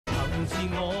自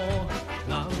我，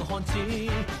硬漢子，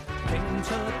拼出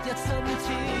一身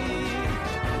刺，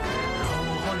流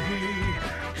汗血，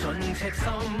盡赤心，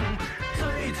追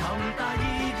尋大意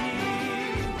義。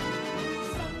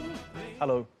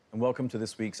Hello, and welcome to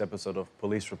this week's episode of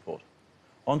Police Report.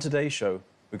 On today's show,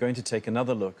 we're going to take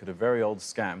another look at a very old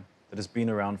scam that has been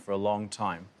around for a long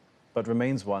time, but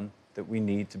remains one that we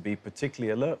need to be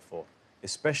particularly alert for,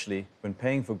 especially when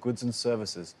paying for goods and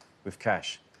services with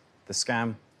cash, the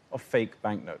scam of fake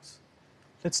banknotes.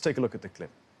 Let's take a look at the clip.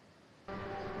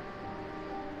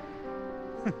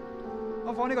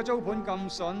 我放呢個租盤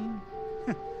咁筍，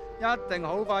一定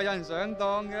好快有人上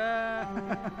當嘅。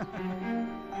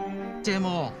正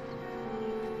喎，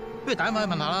不如打電話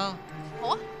去問下啦。好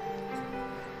啊。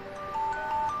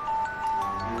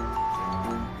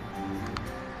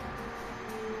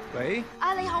喂？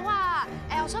你好啊，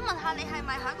我想問下你係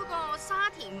咪喺嗰個沙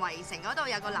田圍城嗰度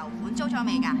有個樓盤租咗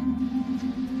未㗎？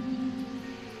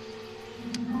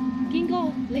堅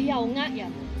哥，你又呃人，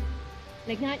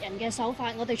你呃人嘅手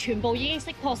法，我哋全部已經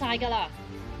識破晒㗎啦。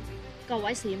各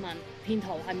位市民，騙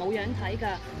徒係冇樣睇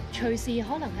㗎，隨時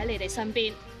可能喺你哋身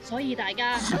邊，所以大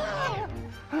家做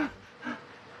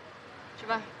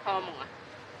咩發夢啊？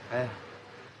係啊，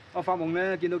我發夢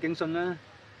咧見到警訊咧，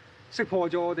識破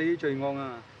咗我哋啲罪案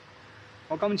啊！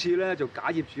我今次咧就假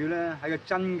業主咧喺個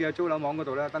真嘅租樓網嗰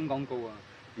度咧登廣告啊，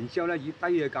然之後咧以低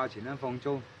嘅價錢咧放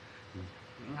租。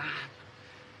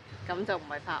咁就唔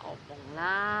係發噩夢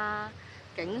啦，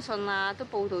警訊啊都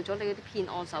報道咗你嗰啲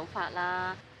騙案手法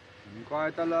啦。唔怪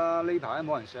得啦，呢排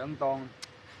冇人上當。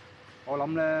我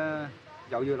諗咧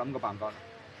又要諗個辦法。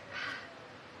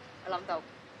我諗到，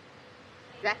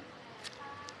咧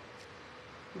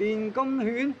練功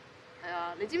券？係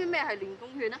啊，你知唔知咩係練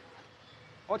功券啊？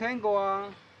我聽過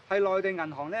啊，係內地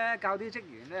銀行咧教啲職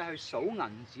員咧去數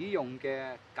銀紙用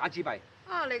嘅假紙幣。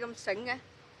啊，你咁醒嘅，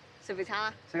食唔食餐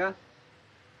啊？食啊！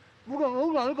好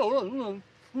難講啊！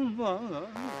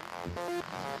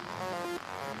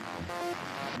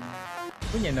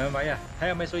歡迎兩位啊，睇下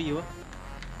有咩需要啊？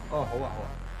哦，好啊，好啊。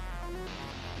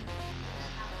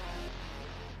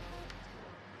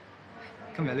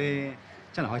今日咧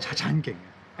真係可以擦餐勁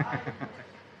啊！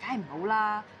梗係唔好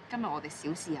啦，今日我哋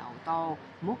小事又多，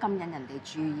唔好咁引人哋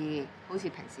注意，好似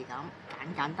平時咁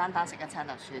簡簡單單食一餐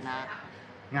就算啦。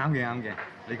啱嘅，啱嘅，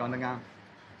你講得啱。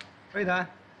俾你睇下。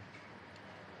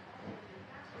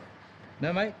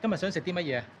兩位今日想食啲乜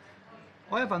嘢啊？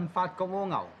我一份法國蝸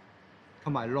牛，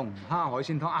同埋龍蝦海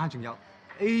鮮湯啊，仲有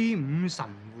A5 神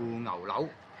戶牛柳。唔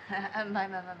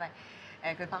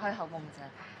係，佢發開口夢咋，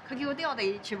佢叫嗰啲我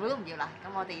哋全部都唔要啦，咁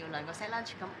我哋要2個 set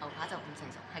lunch，咁牛扒就5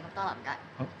成熟，係咁多啦，唔該。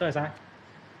好，多謝晒。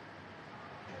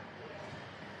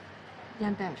一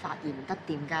陣俾人發現唔得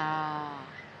掂㗎。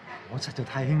我實在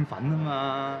太興奮啊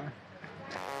嘛！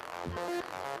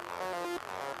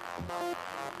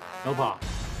老婆，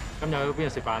今日去邊度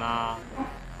食飯啊？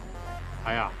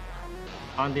係啊，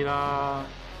慳啲啦！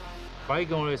鬼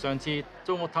叫我哋上次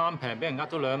租屋貪平，俾人呃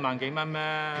咗2萬幾蚊咩？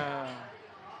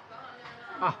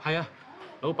啊，係啊，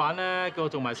老闆咧叫我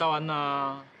做埋收銀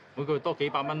啊，每個月多幾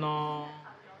百蚊咯。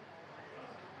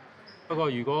不過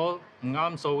如果唔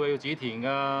啱數嘅要自己填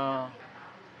㗎。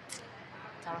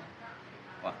走啦。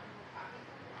哇！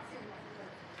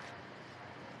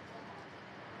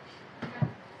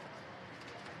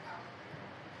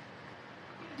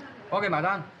伙計埋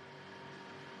單。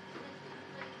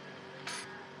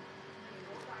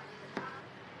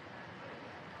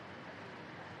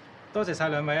多謝晒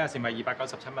兩位啊，成為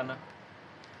297蚊啦。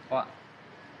好啊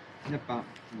，100、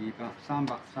200、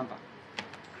300。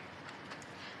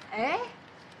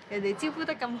人哋招呼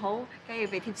得咁好，梗要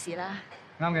俾貼士啦。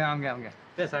啱嘅。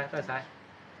多謝晒，多謝晒。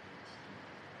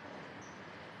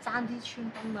爭啲穿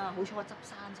崩啊，好彩我執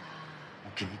生咋。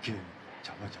我幾驚，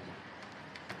走啦。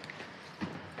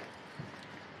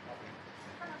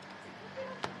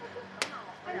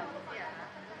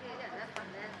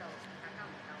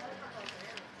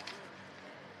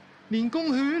練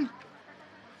功券。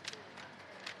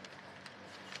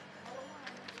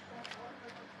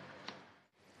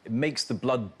It makes the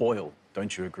blood boil,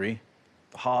 don't you agree?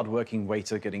 The hard-working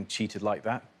waiter getting cheated like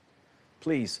that?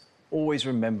 Please, always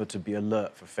remember to be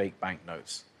alert for fake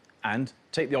banknotes. And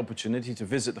take the opportunity to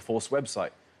visit the Force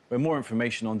website, where more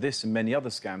information on this and many other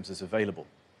scams is available.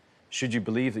 Should you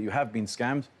believe that you have been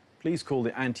scammed, please call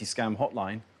the anti-scam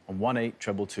hotline on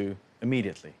 1822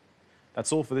 immediately.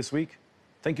 That's all for this week.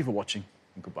 Thank you for watching,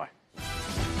 and goodbye.